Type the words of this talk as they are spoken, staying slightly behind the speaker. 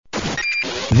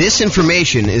This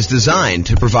information is designed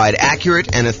to provide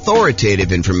accurate and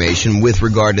authoritative information with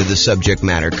regard to the subject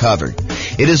matter covered.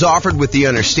 It is offered with the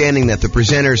understanding that the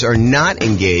presenters are not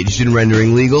engaged in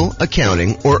rendering legal,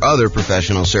 accounting, or other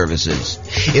professional services.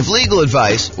 If legal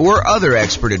advice or other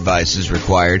expert advice is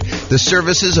required, the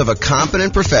services of a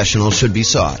competent professional should be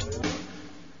sought.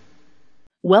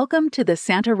 Welcome to the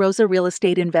Santa Rosa Real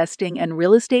Estate Investing and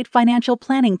Real Estate Financial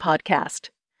Planning Podcast.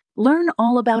 Learn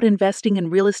all about investing in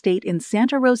real estate in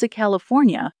Santa Rosa,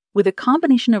 California, with a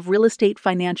combination of real estate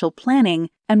financial planning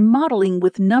and modeling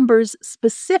with numbers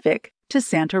specific to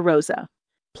Santa Rosa,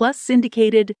 plus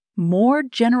syndicated, more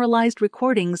generalized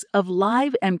recordings of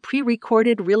live and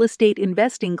pre-recorded real estate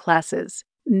investing classes,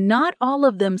 not all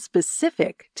of them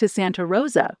specific to Santa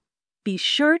Rosa. Be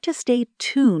sure to stay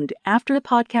tuned after the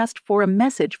podcast for a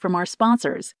message from our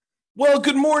sponsors. Well,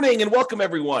 good morning and welcome,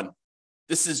 everyone.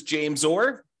 This is James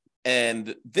Orr,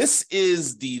 and this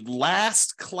is the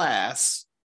last class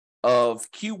of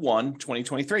Q1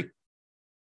 2023.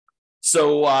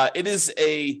 So it is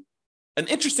an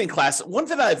interesting class, one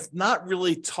that I've not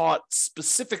really taught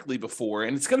specifically before,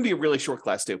 and it's going to be a really short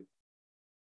class too.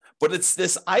 But it's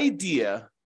this idea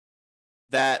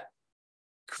that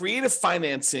creative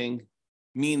financing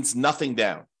means nothing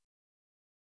down.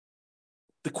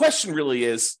 The question really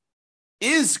is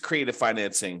creative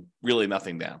financing really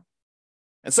nothing down?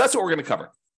 And so that's what we're going to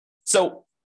cover. So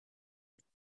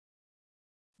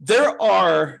there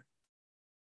are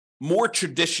more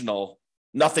traditional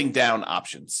nothing down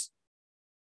options.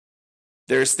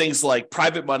 There's things like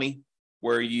private money,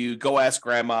 where you go ask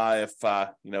grandma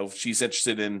if she's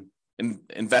interested in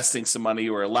investing some money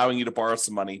or allowing you to borrow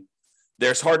some money.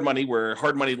 There's hard money, where a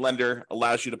hard money lender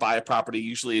allows you to buy a property,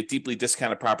 usually a deeply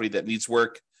discounted property that needs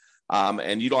work,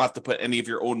 and you don't have to put any of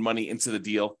your own money into the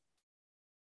deal.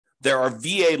 There are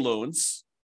VA loans,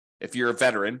 if you're a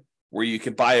veteran, where you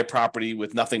can buy a property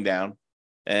with nothing down.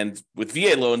 And with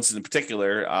VA loans in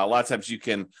particular, a lot of times you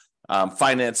can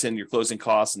finance in your closing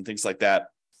costs and things like that.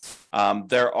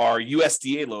 There are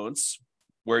USDA loans,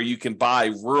 where you can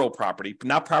buy rural property,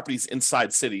 not properties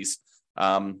inside cities.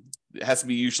 It has to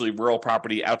be usually rural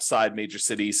property outside major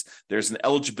cities. There's an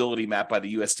eligibility map by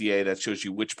the USDA that shows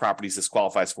you which properties this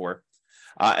qualifies for.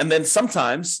 And then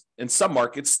sometimes in some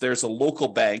markets, there's a local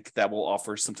bank that will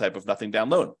offer some type of nothing down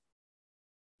loan.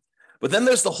 But then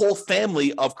there's the whole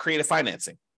family of creative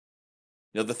financing.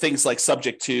 The things like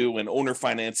subject to and owner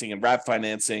financing and wrap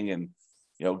financing and,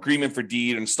 agreement for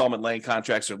deed, installment land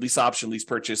contracts, or lease option, lease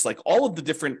purchase, like all of the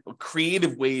different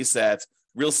creative ways that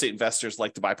real estate investors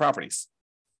like to buy properties.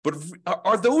 But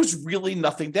are those really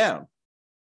nothing down?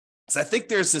 So I think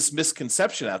there's this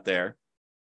misconception out there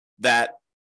that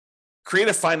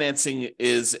creative financing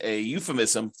is a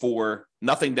euphemism for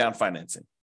nothing down financing.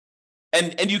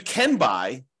 And you can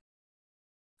buy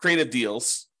creative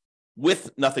deals with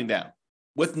nothing down,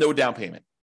 with no down payment.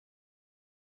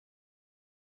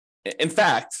 In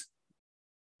fact,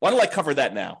 why don't I cover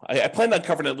that now? I plan on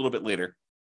covering it a little bit later,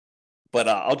 but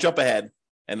I'll jump ahead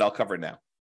and I'll cover it now.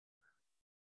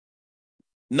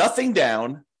 Nothing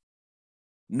down,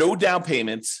 no down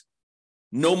payments,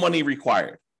 no money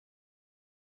required.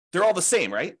 They're all the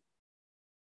same, right?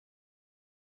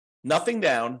 Nothing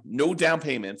down, no down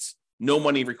payments, no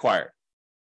money required.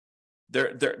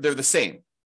 They're the same.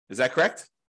 Is that correct?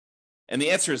 And the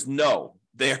answer is no,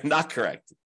 they are not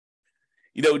correct.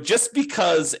 Just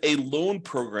because a loan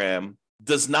program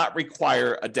does not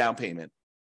require a down payment,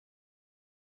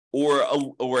 or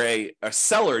a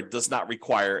seller does not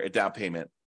require a down payment,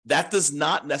 that does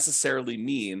not necessarily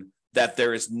mean that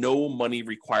there is no money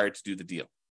required to do the deal.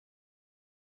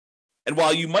 And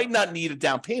while you might not need a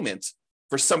down payment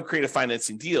for some creative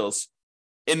financing deals,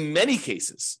 in many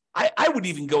cases, I would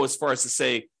even go as far as to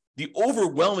say the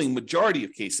overwhelming majority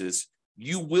of cases,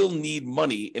 you will need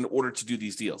money in order to do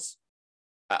these deals.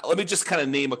 Let me just kind of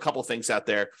name a couple things out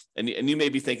there, and you may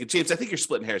be thinking, James, I think you're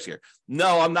splitting hairs here.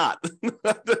 No, I'm not.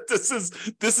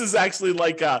 This is actually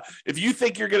like if you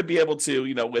think you're going to be able to,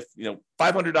 with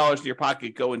 $500 in your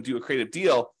pocket, go and do a creative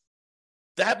deal,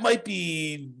 that might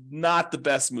be not the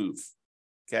best move.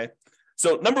 Okay,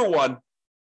 so number one,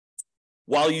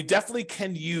 while you definitely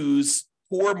can use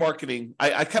poor marketing,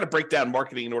 I kind of break down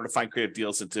marketing in order to find creative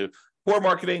deals into poor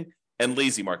marketing and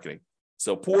lazy marketing.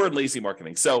 So poor and lazy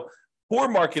marketing. So poor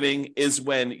marketing is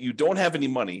when you don't have any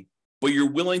money, but you're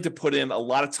willing to put in a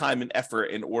lot of time and effort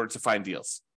in order to find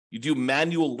deals. You do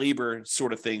manual labor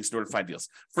sort of things in order to find deals.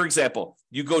 For example,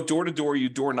 you go door to door, you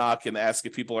door knock and ask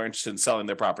if people are interested in selling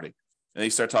their property. And they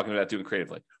start talking about doing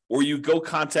creatively. Or you go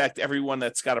contact everyone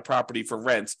that's got a property for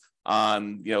rent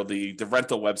on the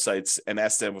rental websites and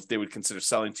ask them if they would consider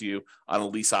selling to you on a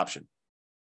lease option.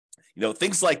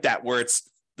 things like that, where it's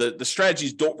the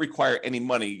strategies don't require any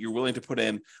money. You're willing to put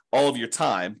in all of your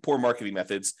time, poor marketing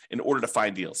methods, in order to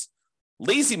find deals.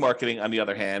 Lazy marketing, on the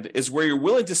other hand, is where you're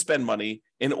willing to spend money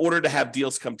in order to have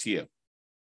deals come to you.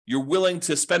 You're willing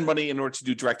to spend money in order to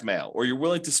do direct mail, or you're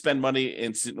willing to spend money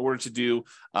in order to do,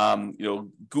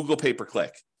 Google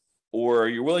pay-per-click, or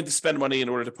you're willing to spend money in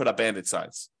order to put up bandit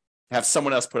signs, have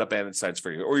someone else put up bandit signs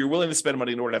for you, or you're willing to spend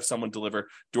money in order to have someone deliver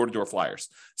door-to-door flyers.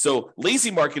 So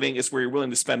lazy marketing is where you're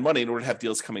willing to spend money in order to have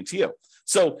deals coming to you.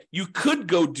 So you could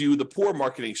go do the poor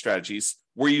marketing strategies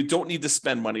where you don't need to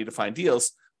spend money to find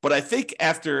deals. But I think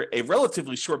after a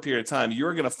relatively short period of time,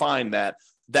 you're going to find that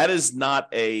that is not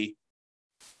a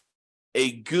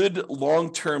good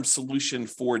long-term solution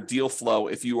for deal flow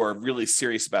if you are really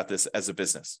serious about this as a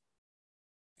business.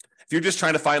 If you're just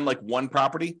trying to find like one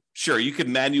property, sure, you could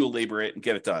manual labor it and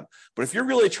get it done. But if you're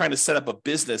really trying to set up a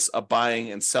business of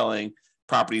buying and selling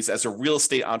properties as a real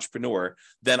estate entrepreneur,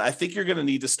 then I think you're going to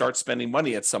need to start spending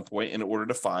money at some point in order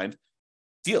to find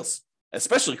deals,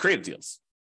 especially creative deals.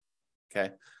 Okay.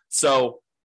 So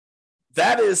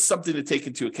that is something to take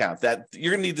into account, that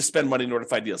you're going to need to spend money in order to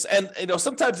find deals. And,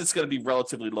 sometimes it's going to be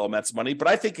relatively low amounts of money, but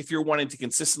I think if you're wanting to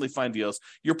consistently find deals,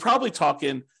 you're probably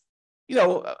talking,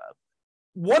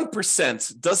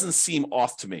 1% doesn't seem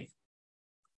off to me.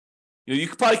 You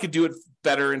probably could do it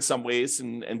better in some ways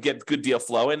and get good deal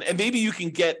flow. And maybe you can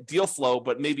get deal flow,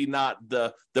 but maybe not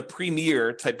the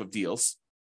premier type of deals.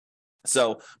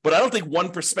 So, but I don't think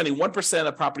spending 1%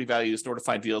 of property values in order to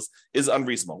find deals is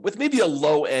unreasonable, with maybe a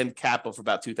low end cap of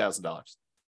about $2,000.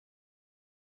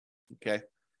 Okay.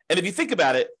 And if you think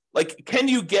about it, like, can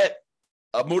you get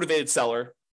a motivated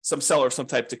seller, some seller of some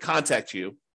type, to contact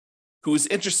you who is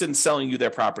interested in selling you their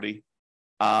property?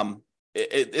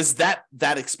 Is that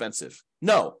expensive?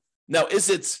 No. Now, is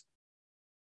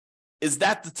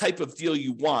that the type of deal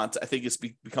you want? I think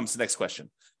becomes the next question.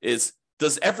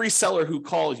 Does every seller who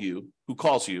calls you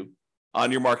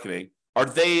on your marketing, are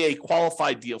they a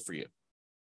qualified deal for you?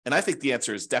 And I think the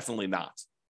answer is definitely not.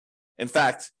 In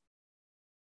fact,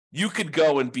 you could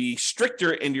go and be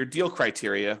stricter in your deal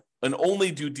criteria and only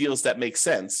do deals that make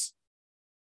sense.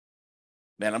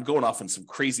 Man, I'm going off on some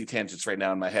crazy tangents right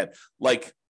now in my head.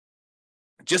 Like,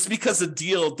 just because a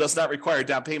deal does not require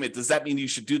down payment, does that mean you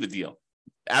should do the deal?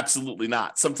 Absolutely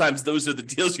not. Sometimes those are the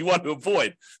deals you want to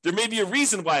avoid. There may be a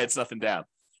reason why it's nothing down.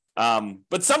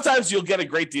 But sometimes you'll get a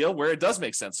great deal where it does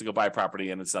make sense to go buy a property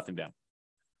and it's nothing down.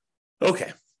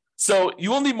 Okay. So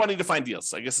you will need money to find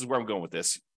deals, I guess is where I'm going with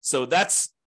this. So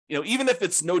that's, even if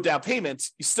it's no down payment,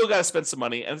 you still got to spend some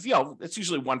money. And, it's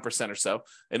usually 1% or so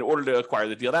in order to acquire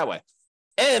the deal that way.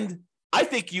 And I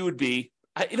think you would be,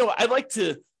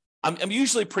 I'm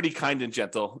usually pretty kind and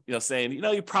gentle, saying,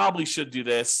 you probably should do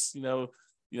this,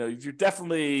 you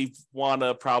definitely want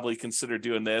to probably consider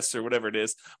doing this or whatever it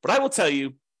is. But I will tell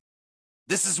you,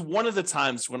 this is one of the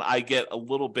times when I get a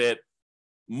little bit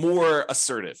more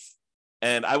assertive.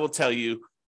 And I will tell you,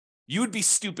 you would be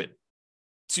stupid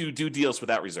to do deals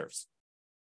without reserves.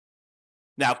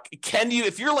 Now, can you,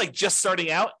 if you're like just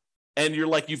starting out and you're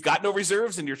like, you've got no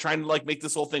reserves and you're trying to like make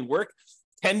this whole thing work,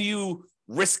 can you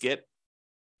risk it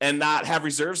and not have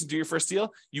reserves and do your first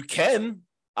deal? You can.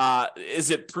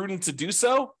 Is it prudent to do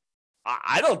so?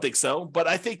 I don't think so, but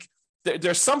I think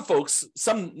there's some folks,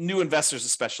 some new investors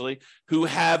especially, who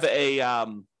have their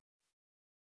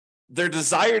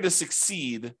desire to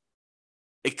succeed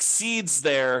exceeds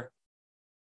their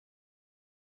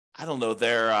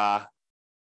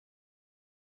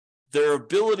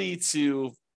ability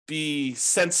to be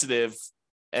sensitive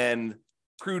and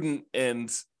prudent and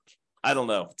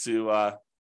to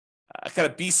kind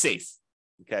of be safe.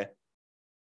 Okay.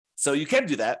 So you can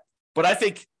do that, but I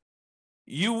think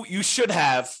you should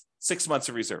have 6 months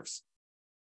of reserves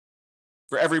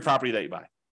for every property that you buy.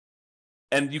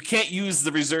 And you can't use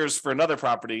the reserves for another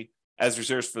property as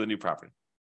reserves for the new property.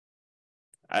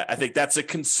 I think that's a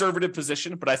conservative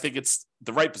position, but I think it's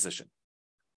the right position.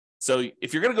 So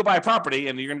if you're going to go buy a property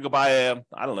and you're going to go buy a,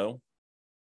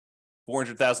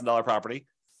 $400,000 property,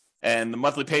 and the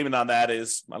monthly payment on that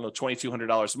is,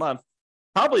 $2,200 a month,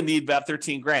 probably need about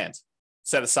 $13,000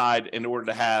 set aside in order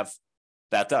to have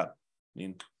that done.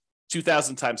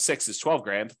 2,000 times 6 is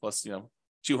 $12,000 plus,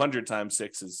 200 times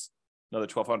 6 is another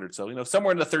 1,200. So,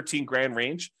 somewhere in the $13,000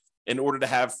 range in order to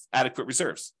have adequate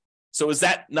reserves. So is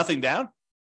that nothing down?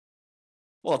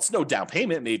 Well, it's no down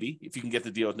payment, maybe, if you can get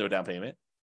the deal with no down payment.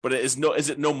 But is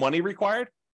it no money required?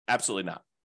 Absolutely not.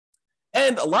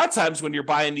 And a lot of times when you're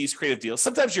buying these creative deals,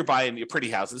 sometimes you're buying your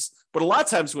pretty houses, but a lot of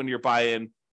times when you're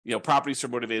buying, properties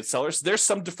from motivated sellers, there's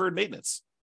some deferred maintenance.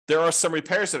 There are some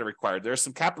repairs that are required. There are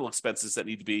some capital expenses that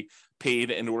need to be paid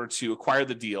in order to acquire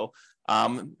the deal.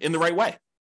 in the right way.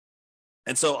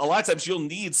 And so a lot of times you'll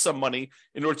need some money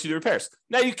in order to do repairs.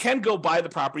 Now you can go buy the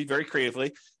property very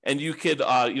creatively, and you could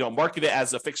market it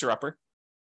as a fixer-upper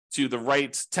to the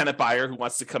right tenant buyer who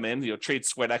wants to come in, trade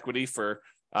sweat equity for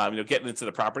getting into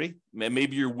the property.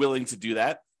 Maybe you're willing to do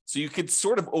that. So you could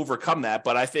sort of overcome that.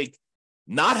 But I think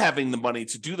not having the money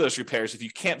to do those repairs, if you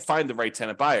can't find the right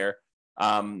tenant buyer,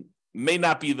 may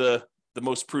not be the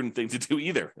most prudent thing to do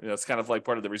either. It's kind of like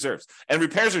part of the reserves. And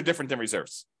repairs are different than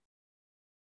reserves.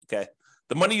 Okay.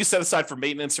 The money you set aside for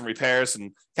maintenance and repairs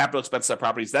and capital expenses on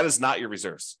properties, that is not your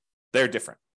reserves. They're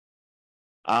different.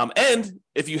 And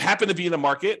if you happen to be in a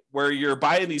market where you're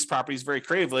buying these properties very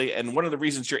creatively, and one of the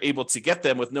reasons you're able to get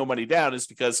them with no money down is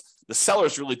because the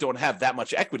sellers really don't have that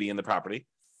much equity in the property,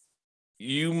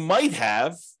 you might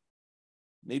have,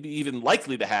 maybe even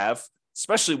likely to have,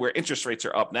 especially where interest rates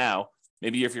are up now,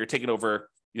 maybe if you're taking over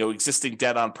existing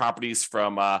debt on properties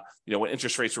from when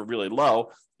interest rates were really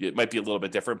low, it might be a little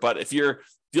bit different. But if you're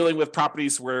dealing with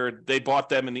properties where they bought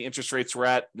them and the interest rates were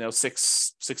at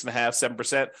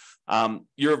 6.5%, 7%,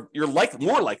 you're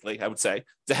more likely, I would say,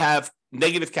 to have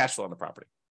negative cash flow on the property.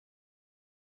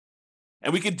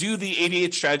 And we could do the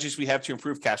 88 strategies we have to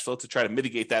improve cash flow to try to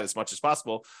mitigate that as much as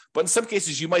possible. But in some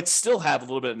cases, you might still have a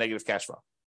little bit of negative cash flow,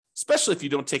 especially if you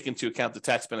don't take into account the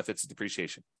tax benefits of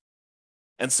depreciation.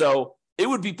 And so it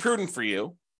would be prudent for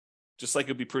you, just like it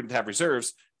would be prudent to have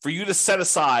reserves, for you to set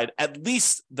aside at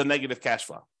least the negative cash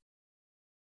flow.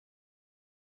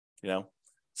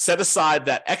 Set aside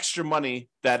that extra money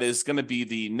that is going to be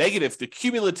the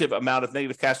cumulative amount of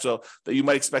negative cash flow that you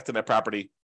might expect in that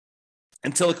property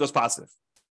until it goes positive.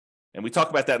 And we talk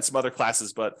about that in some other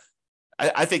classes, but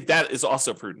I think that is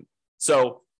also prudent.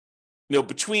 So,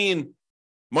 between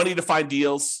money to find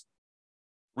deals,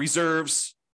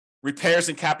 reserves, repairs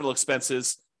and capital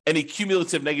expenses, any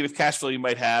cumulative negative cash flow you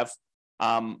might have,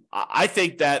 I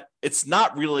think that it's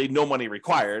not really no money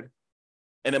required,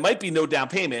 and it might be no down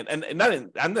payment. And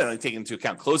I'm not taking into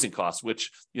account closing costs,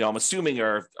 which I'm assuming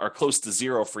are close to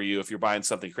zero for you if you're buying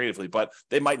something creatively, but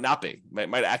they might not be.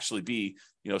 Might actually be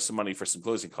some money for some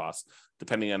closing costs,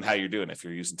 depending on how you're doing. If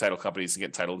you're using title companies to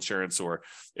get title insurance, or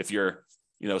if you're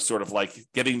sort of like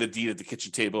getting the deed at the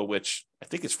kitchen table, which I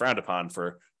think is frowned upon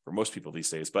for most people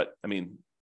these days. But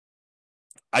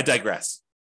I digress.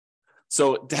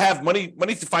 So to have money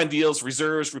to find deals,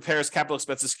 reserves, repairs, capital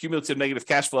expenses, cumulative negative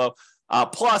cash flow,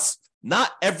 plus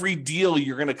not every deal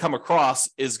you're going to come across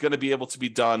is going to be able to be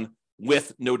done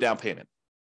with no down payment.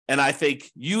 And I think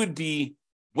you would be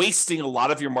wasting a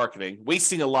lot of your marketing,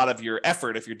 wasting a lot of your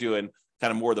effort if you're doing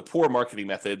kind of more of the poor marketing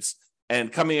methods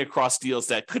and coming across deals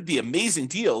that could be amazing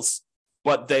deals,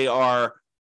 but they are,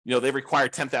 they require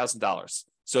 $10,000.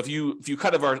 So if you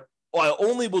kind of are, I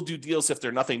only will do deals if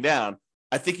they're nothing down,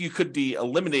 I think you could be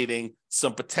eliminating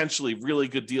some potentially really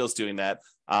good deals doing that.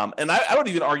 And I would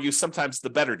even argue sometimes the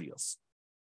better deals.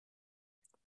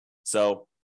 So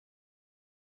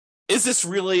is this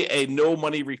really a no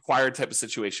money required type of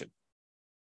situation?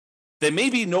 There may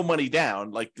be no money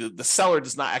down, like the seller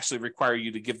does not actually require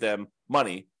you to give them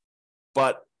money,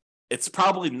 but it's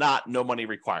probably not no money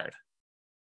required.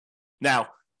 Now,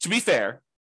 to be fair,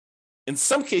 in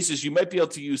some cases, you might be able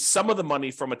to use some of the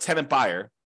money from a tenant buyer.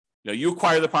 You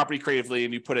acquire the property creatively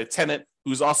and you put a tenant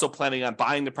who's also planning on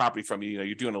buying the property from you.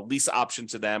 You're doing a lease option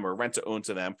to them or rent to own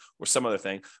to them or some other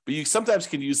thing. But you sometimes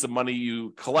can use the money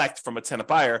you collect from a tenant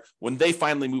buyer when they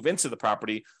finally move into the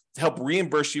property to help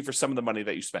reimburse you for some of the money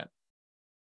that you spent.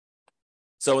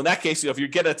 So in that case, if you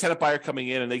get a tenant buyer coming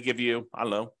in and they give you,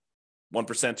 1%, 2%,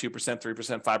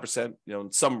 3%, 5%,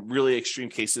 in some really extreme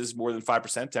cases, more than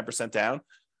 5%, 10% down,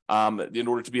 in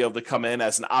order to be able to come in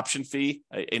as an option fee,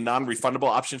 a non-refundable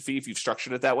option fee, if you've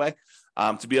structured it that way,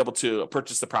 to be able to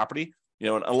purchase the property. In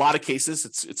a lot of cases,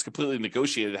 it's completely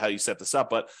negotiated how you set this up,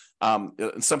 but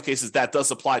in some cases that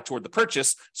does apply toward the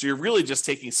purchase. So you're really just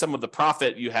taking some of the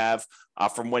profit you have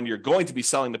from when you're going to be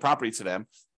selling the property to them,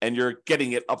 and you're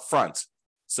getting it up front.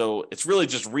 So it's really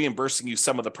just reimbursing you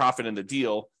some of the profit in the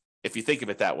deal, if you think of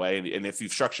it that way, and if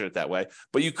you've structured it that way.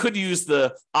 But you could use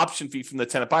the option fee from the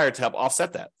tenant buyer to help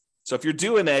offset that. So if you're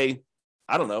doing a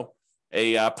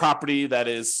property that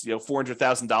is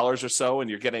 $400,000 or so, and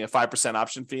you're getting a 5%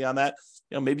 option fee on that,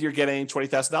 maybe you're getting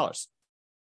 $20,000,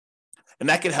 and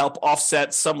that can help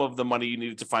offset some of the money you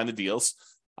needed to find the deals.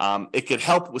 It could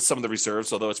help with some of the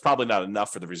reserves, although it's probably not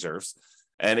enough for the reserves,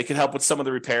 and it can help with some of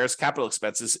the repairs, capital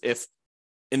expenses, if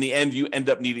in the end you end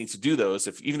up needing to do those.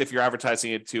 Even if you're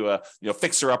advertising it to a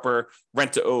fixer upper,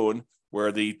 rent to own,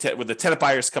 where the tenant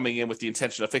buyer is coming in with the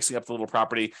intention of fixing up the little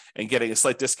property and getting a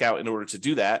slight discount in order to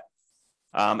do that,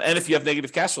 And if you have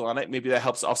negative cash flow on it, maybe that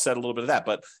helps offset a little bit of that.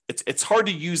 But it's hard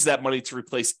to use that money to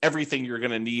replace everything you're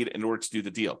going to need in order to do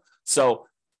the deal. So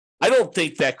I don't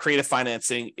think that creative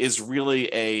financing is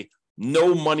really a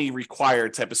no money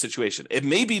required type of situation. It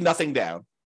may be nothing down,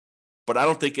 but I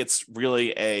don't think it's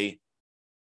really a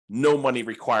no money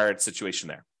required situation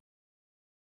there.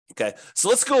 Okay, so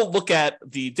let's go look at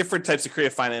the different types of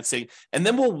creative financing, and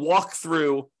then we'll walk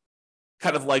through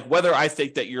kind of like whether I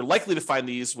think that you're likely to find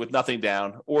these with nothing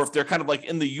down, or if they're kind of like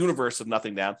in the universe of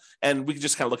nothing down, and we can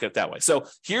just kind of look at it that way. So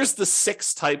here's the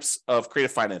 6 types of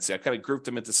creative financing. I kind of grouped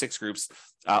them into 6 groups.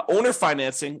 Owner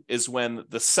financing is when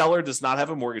the seller does not have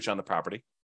a mortgage on the property.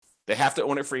 They have to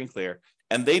own it free and clear,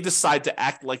 and they decide to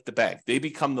act like the bank. They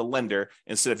become the lender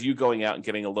instead of you going out and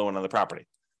getting a loan on the property.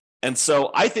 And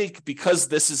so I think because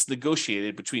this is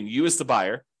negotiated between you as the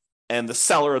buyer and the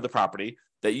seller of the property,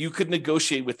 that you could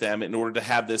negotiate with them in order to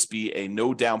have this be a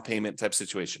no down payment type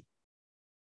situation.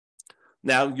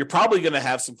 Now, you're probably going to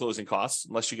have some closing costs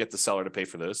unless you get the seller to pay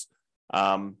for those.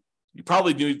 You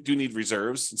probably do need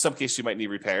reserves. In some cases, you might need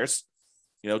repairs,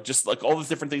 just like all the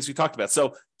different things we talked about.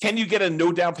 So can you get a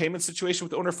no down payment situation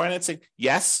with owner financing?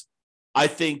 Yes. I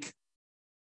think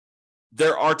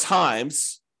there are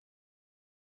times,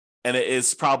 and it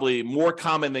is probably more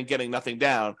common than getting nothing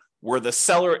down, where the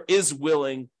seller is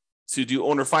willing to do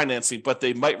owner financing, but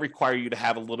they might require you to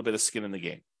have a little bit of skin in the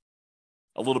game,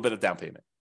 a little bit of down payment.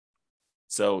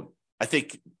 So I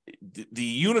think the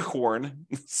unicorn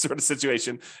sort of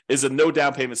situation is a no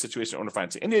down payment situation, owner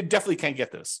financing, and you definitely can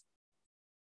get this.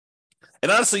 And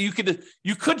honestly,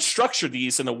 you could structure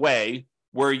these in a way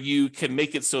where you can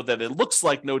make it so that it looks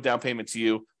like no down payment to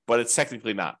you, but it's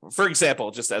technically not. For example,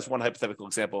 just as one hypothetical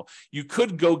example, you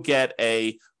could go get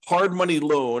a hard money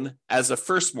loan as a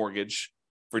first mortgage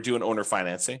for doing owner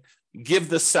financing, give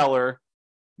the seller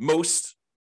most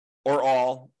or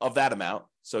all of that amount.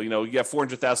 So, you have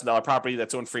 $400,000 property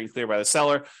that's owned free and clear by the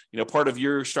seller. Part of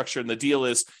your structure in the deal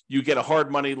is you get a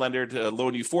hard money lender to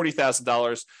loan you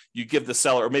 $40,000. You give the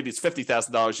seller, or maybe it's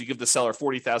 $50,000. You give the seller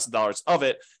 $40,000 of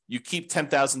it. You keep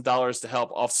 $10,000 to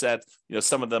help offset,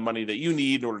 some of the money that you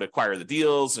need in order to acquire the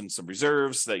deals and some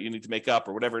reserves that you need to make up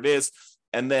or whatever it is.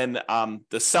 And then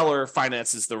the seller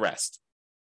finances the rest.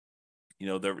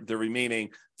 The remaining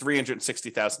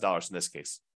 $360,000 in this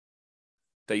case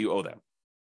that you owe them.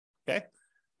 Okay.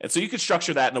 And so you could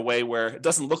structure that in a way where it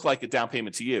doesn't look like a down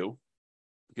payment to you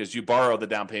because you borrow the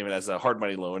down payment as a hard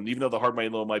money loan. And even though the hard money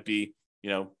loan might be,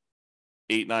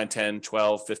 8, 9, 10,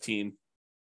 12, 15,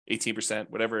 18%,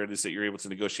 whatever it is that you're able to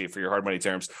negotiate for your hard money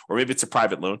terms, or maybe it's a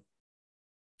private loan.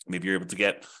 Maybe you're able to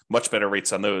get much better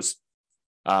rates on those.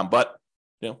 But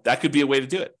that could be a way to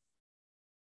do it.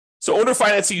 So owner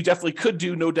financing, you definitely could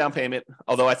do no down payment,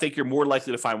 although I think you're more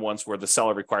likely to find ones where the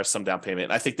seller requires some down payment.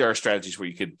 And I think there are strategies where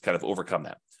you could kind of overcome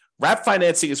that. Wrap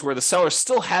financing is where the seller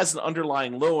still has an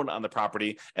underlying loan on the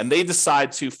property, and they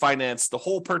decide to finance the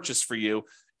whole purchase for you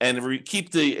and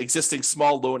keep the existing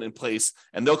small loan in place,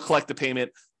 and they'll collect the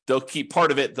payment. They'll keep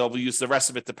part of it. They'll use the rest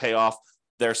of it to pay off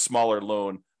their smaller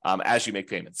loan as you make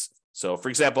payments. So, for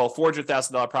example,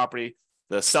 $400,000 property,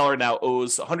 the seller now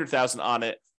owes $100,000 on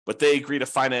it, but they agree to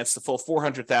finance the full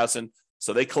 $400,000.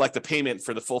 So they collect the payment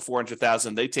for the full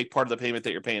 $400,000. They take part of the payment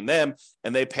that you're paying them,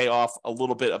 and they pay off a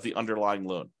little bit of the underlying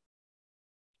loan.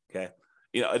 Okay.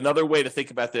 Another way to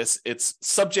think about this, it's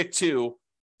subject to,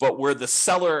 but where the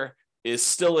seller is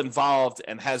still involved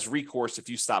and has recourse if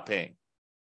you stop paying.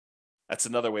 That's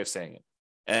another way of saying it.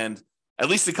 And at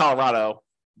least in Colorado,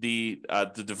 the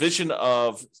division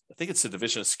of, I think it's the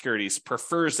Division of Securities,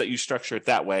 prefers that you structure it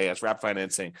that way as wrap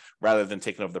financing rather than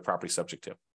taking over the property subject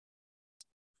to.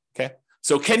 Okay.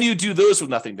 So can you do those with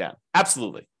nothing down?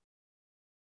 Absolutely.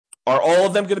 Are all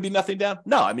of them going to be nothing down?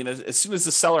 No. I mean, as soon as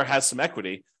the seller has some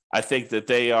equity, I think that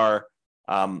they are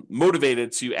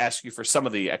motivated to ask you for some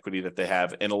of the equity that they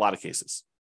have in a lot of cases.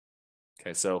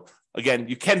 Okay. So again,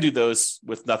 you can do those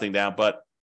with nothing down, but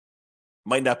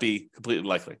might not be completely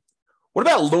likely. What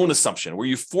about loan assumption, where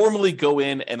you formally go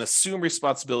in and assume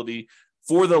responsibility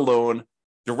for the loan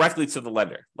directly to the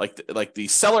lender? Like the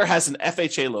seller has an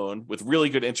FHA loan with really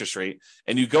good interest rate,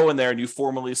 and you go in there and you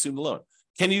formally assume the loan.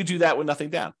 Can you do that with nothing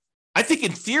down? I think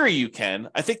in theory you can.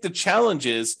 I think the challenge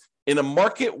is in a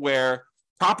market where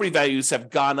property values have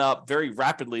gone up very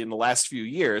rapidly in the last few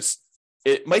years,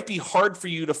 it might be hard for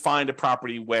you to find a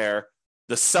property where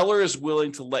the seller is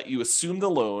willing to let you assume the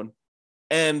loan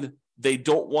and they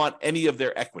don't want any of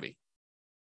their equity.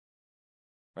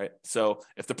 right? So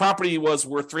if the property was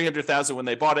worth $300,000 when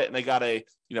they bought it and they got a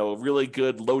really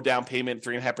good low down payment,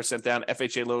 3.5% down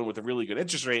FHA loan with a really good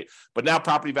interest rate, but now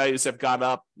property values have gone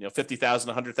up, $50,000,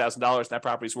 $100,000, and that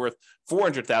property is worth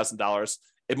 $400,000.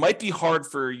 It might be hard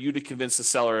for you to convince the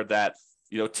seller that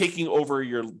taking over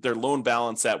their loan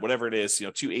balance at whatever it is,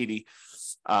 280,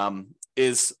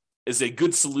 is a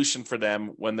good solution for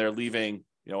them when they're leaving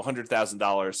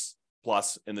 $100,000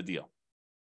 plus in the deal.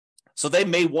 So they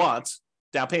may want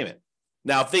down payment.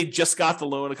 Now, if they just got the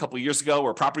loan a couple of years ago,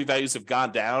 where property values have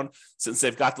gone down since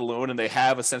they've got the loan and they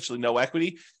have essentially no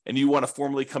equity, and you want to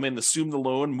formally come in, assume the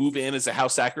loan, move in as a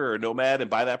house hacker or a nomad and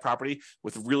buy that property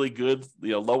with really good,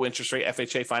 low interest rate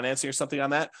FHA financing or something on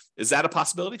that, is that a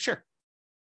possibility? Sure.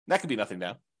 That could be nothing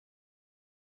down.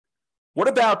 What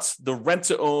about the rent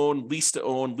to own,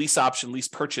 lease option, lease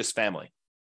purchase family,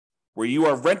 where you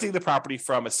are renting the property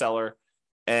from a seller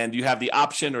and you have the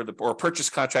option or purchase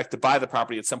contract to buy the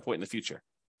property at some point in the future?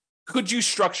 Could you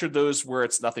structure those where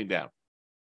it's nothing down?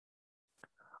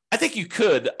 I think you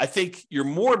could. I think you're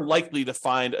more likely to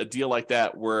find a deal like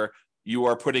that where you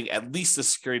are putting at least a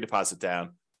security deposit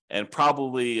down and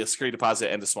probably a security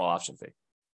deposit and a small option fee.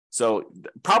 So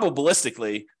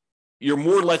probabilistically, you're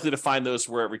more likely to find those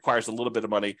where it requires a little bit of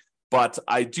money. But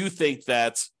I do think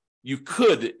that you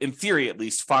could, in theory at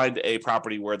least, find a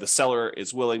property where the seller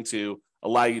is willing to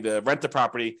allow you to rent the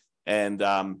property and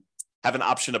have an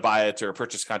option to buy it or a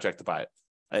purchase contract to buy it.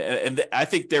 And I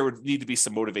think there would need to be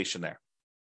some motivation there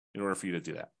in order for you to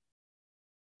do that.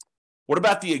 What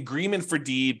about the agreement for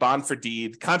deed, bond for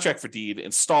deed, contract for deed,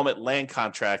 installment land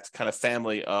contract kind of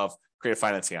family of creative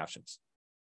financing options?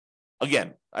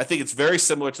 Again, I think it's very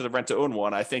similar to the rent to own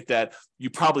one. I think that you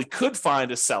probably could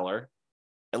find a seller,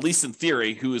 at least in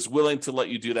theory, who is willing to let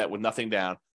you do that with nothing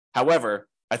down. However,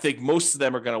 I think most of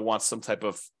them are going to want some type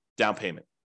of down payment.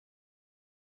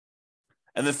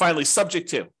 And then finally, subject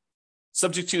to.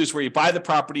 Subject to is where you buy the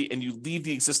property and you leave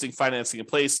the existing financing in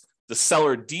place. The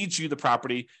seller deeds you the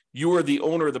property. You are the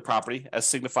owner of the property as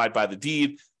signified by the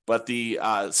deed, but the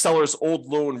seller's old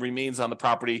loan remains on the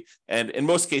property. And in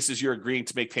most cases, you're agreeing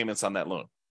to make payments on that loan.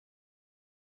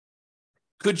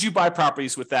 Could you buy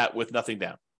properties with nothing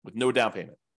down, with no down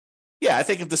payment? Yeah, I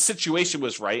think if the situation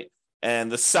was right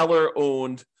and the seller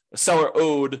owed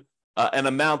an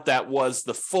amount that was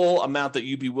the full amount that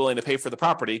you'd be willing to pay for the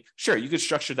property, sure, you could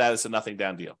structure that as a nothing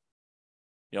down deal.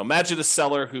 Imagine a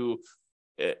seller who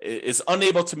is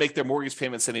unable to make their mortgage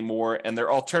payments anymore, and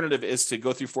their alternative is to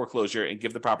go through foreclosure and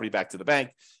give the property back to the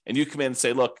bank. And you come in and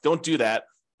say, look, don't do that.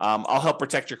 I'll help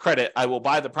protect your credit. I will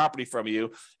buy the property from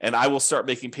you, and I will start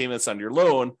making payments on your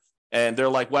loan. And they're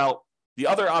like, well, the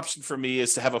other option for me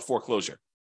is to have a foreclosure.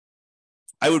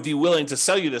 I would be willing to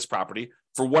sell you this property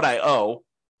for what I owe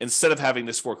instead of having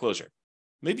this foreclosure.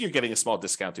 Maybe you're getting a small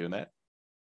discount doing that.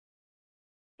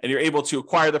 And you're able to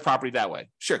acquire the property that way.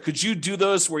 Sure. Could you do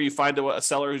those where you find a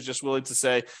seller who's just willing to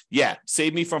say, yeah,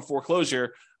 save me from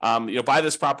foreclosure, buy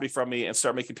this property from me and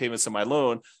start making payments on my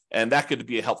loan. And that could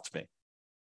be a help to me.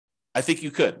 I think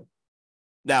you could.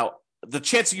 Now, the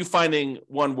chance of you finding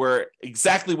one where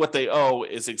exactly what they owe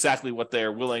is exactly what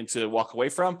they're willing to walk away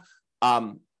from,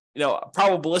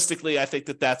 probabilistically, I think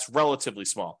that that's relatively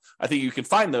small. I think you can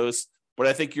find those, but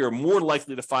I think you're more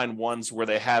likely to find ones where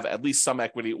they have at least some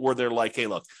equity, or they're like, hey,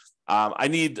 look, I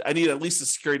need at least a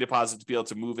security deposit to be able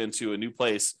to move into a new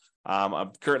place.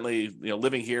 I'm currently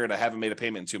living here and I haven't made a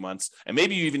payment in 2 months. And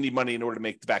maybe you even need money in order to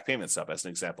make the back payments up, as an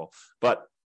example. But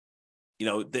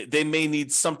they may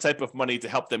need some type of money to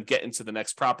help them get into the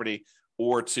next property,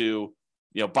 or to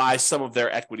buy some of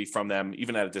their equity from them,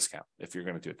 even at a discount, if you're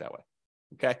going to do it that way.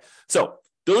 Okay, so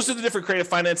those are the different creative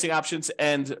financing options,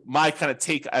 and my kind of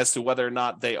take as to whether or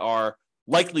not they are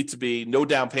likely to be no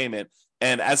down payment.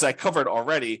 And as I covered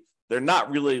already, they're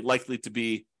not really likely to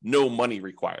be no money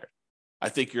required. I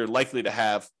think you're likely to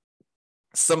have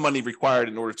some money required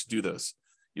in order to do those.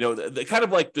 The kind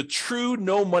of like the true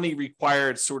no money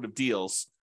required sort of deals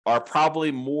are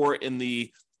probably more in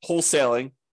the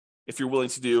wholesaling, if you're willing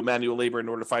to do manual labor in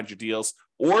order to find your deals,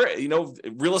 or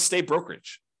real estate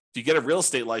brokerage. If you get a real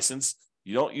estate license,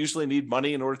 you don't usually need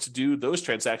money in order to do those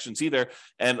transactions either.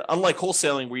 And unlike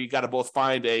wholesaling, where you got to both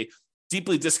find a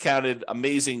deeply discounted,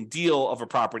 amazing deal of a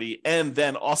property, and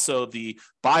then also the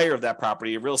buyer of that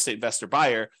property, a real estate investor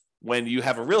buyer, when you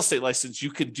have a real estate license,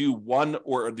 you could do one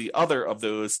or the other of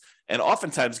those and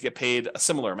oftentimes get paid a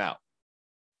similar amount.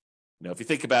 If you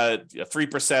think about it,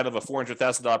 3% of a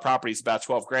 $400,000 property is about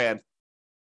 $12,000.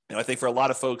 I think for a lot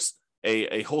of folks,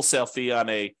 a wholesale fee on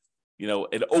an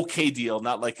okay deal,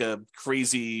 not like a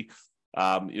crazy,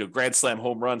 grand slam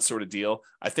home run sort of deal,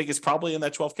 I think it's probably in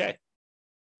that $12,000.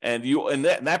 And you, in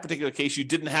that particular case, you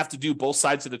didn't have to do both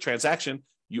sides of the transaction.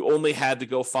 You only had to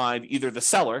go find either the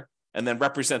seller and then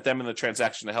represent them in the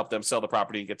transaction to help them sell the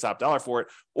property and get top dollar for it,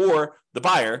 or the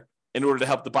buyer in order to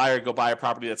help the buyer go buy a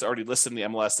property that's already listed in the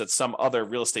MLS that some other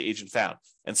real estate agent found.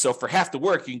 And so for half the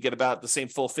work, you can get about the same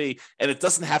full fee, and it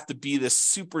doesn't have to be this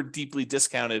super deeply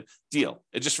discounted deal.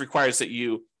 It just requires that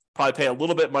you probably pay a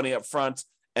little bit of money up front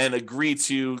and agree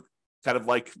to kind of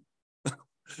like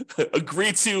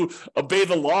agree to obey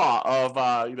the law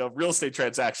of real estate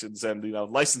transactions and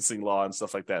licensing law and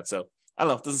stuff like that. So I don't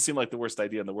know. It doesn't seem like the worst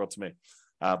idea in the world to me,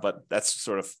 but that's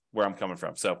sort of where I'm coming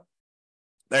from. So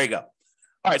there you go.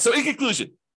 All right. So in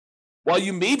conclusion, while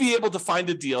you may be able to find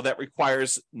a deal that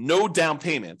requires no down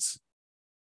payments,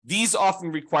 these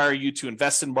often require you to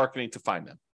invest in marketing to find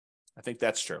them. I think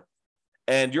that's true.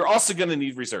 And you're also going to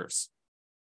need reserves.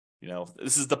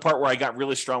 This is the part where I got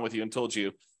really strong with you and told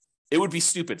you it would be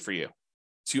stupid for you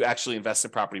to actually invest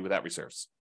in property without reserves.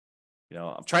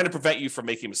 I'm trying to prevent you from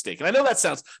making a mistake. And I know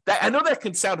that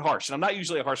can sound harsh. And I'm not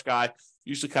usually a harsh guy,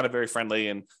 usually kind of very friendly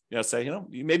and, say,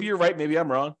 maybe you're right, maybe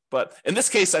I'm wrong. But in this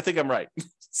case, I think I'm right.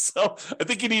 So I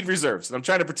think you need reserves. And I'm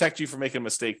trying to protect you from making a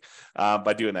mistake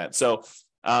by doing that. So,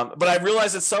 but I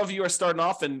realize that some of you are starting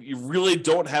off and you really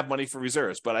don't have money for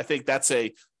reserves. But I think that's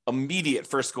a immediate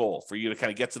first goal for you to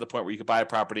kind of get to the point where you can buy a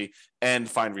property and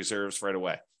find reserves right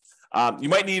away. You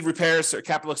might need repairs or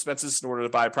capital expenses in order to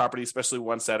buy a property, especially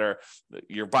ones that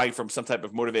you're buying from some type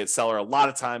of motivated seller. A lot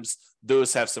of times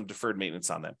those have some deferred maintenance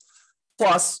on them.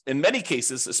 Plus, in many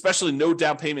cases, especially no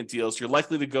down payment deals, you're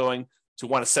likely to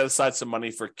want to set aside some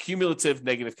money for cumulative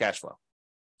negative cash flow.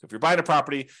 So if you're buying a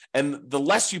property and the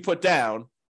less you put down,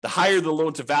 the higher the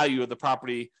loan to value of the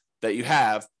property that you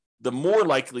have, the more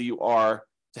likely you are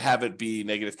to have it be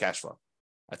negative cash flow.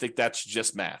 I think that's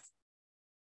just math.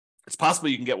 It's possible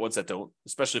you can get ones that don't,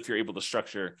 especially if you're able to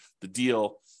structure the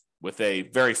deal with a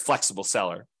very flexible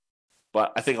seller.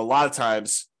 But I think a lot of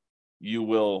times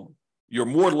you're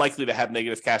more likely to have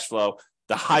negative cash flow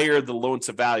the higher the loan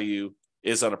to value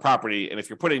is on a property. And if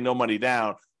you're putting no money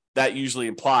down, that usually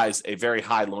implies a very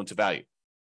high loan to value.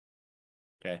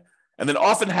 Okay. And then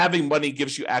often having money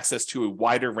gives you access to a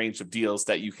wider range of deals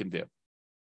that you can do.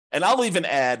 And I'll even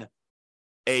add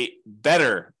a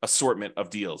better assortment of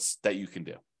deals that you can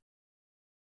do.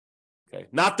 Okay.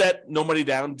 Not that no money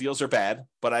down deals are bad,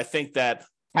 but I think that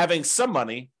having some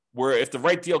money where if the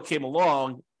right deal came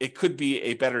along, it could be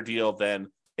a better deal than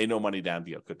a no money down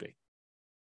deal could be.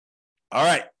 All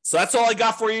right. So that's all I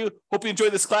got for you. Hope you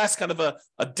enjoyed this class, kind of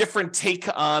a different take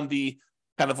on the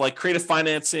kind of like creative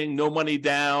financing, no money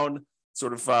down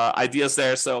sort of ideas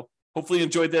there. So hopefully you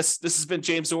enjoyed this. This has been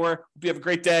James Orr. Hope you have a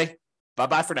great day.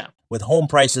 Bye-bye for now. With home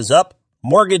prices up,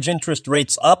 mortgage interest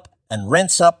rates up, and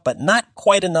rents up, but not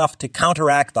quite enough to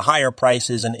counteract the higher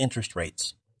prices and interest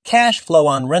rates. Cash flow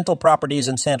on rental properties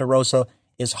in Santa Rosa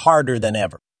is harder than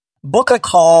ever. Book a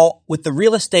call with the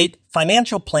Real Estate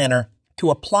Financial Planner to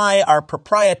apply our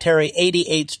proprietary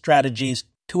 88 strategies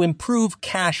to improve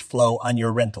cash flow on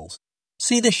your rentals.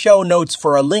 See the show notes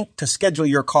for a link to schedule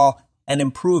your call and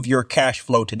improve your cash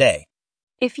flow today.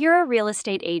 If you're a real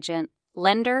estate agent,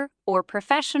 lender, or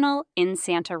professional in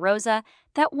Santa Rosa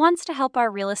that wants to help our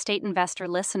real estate investor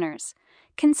listeners,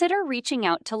 consider reaching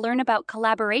out to learn about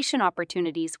collaboration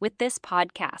opportunities with this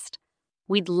podcast.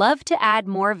 We'd love to add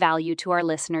more value to our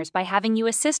listeners by having you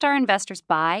assist our investors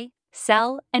buy,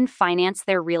 sell, and finance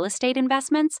their real estate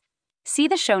investments. See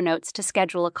the show notes to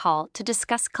schedule a call to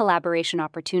discuss collaboration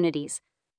opportunities.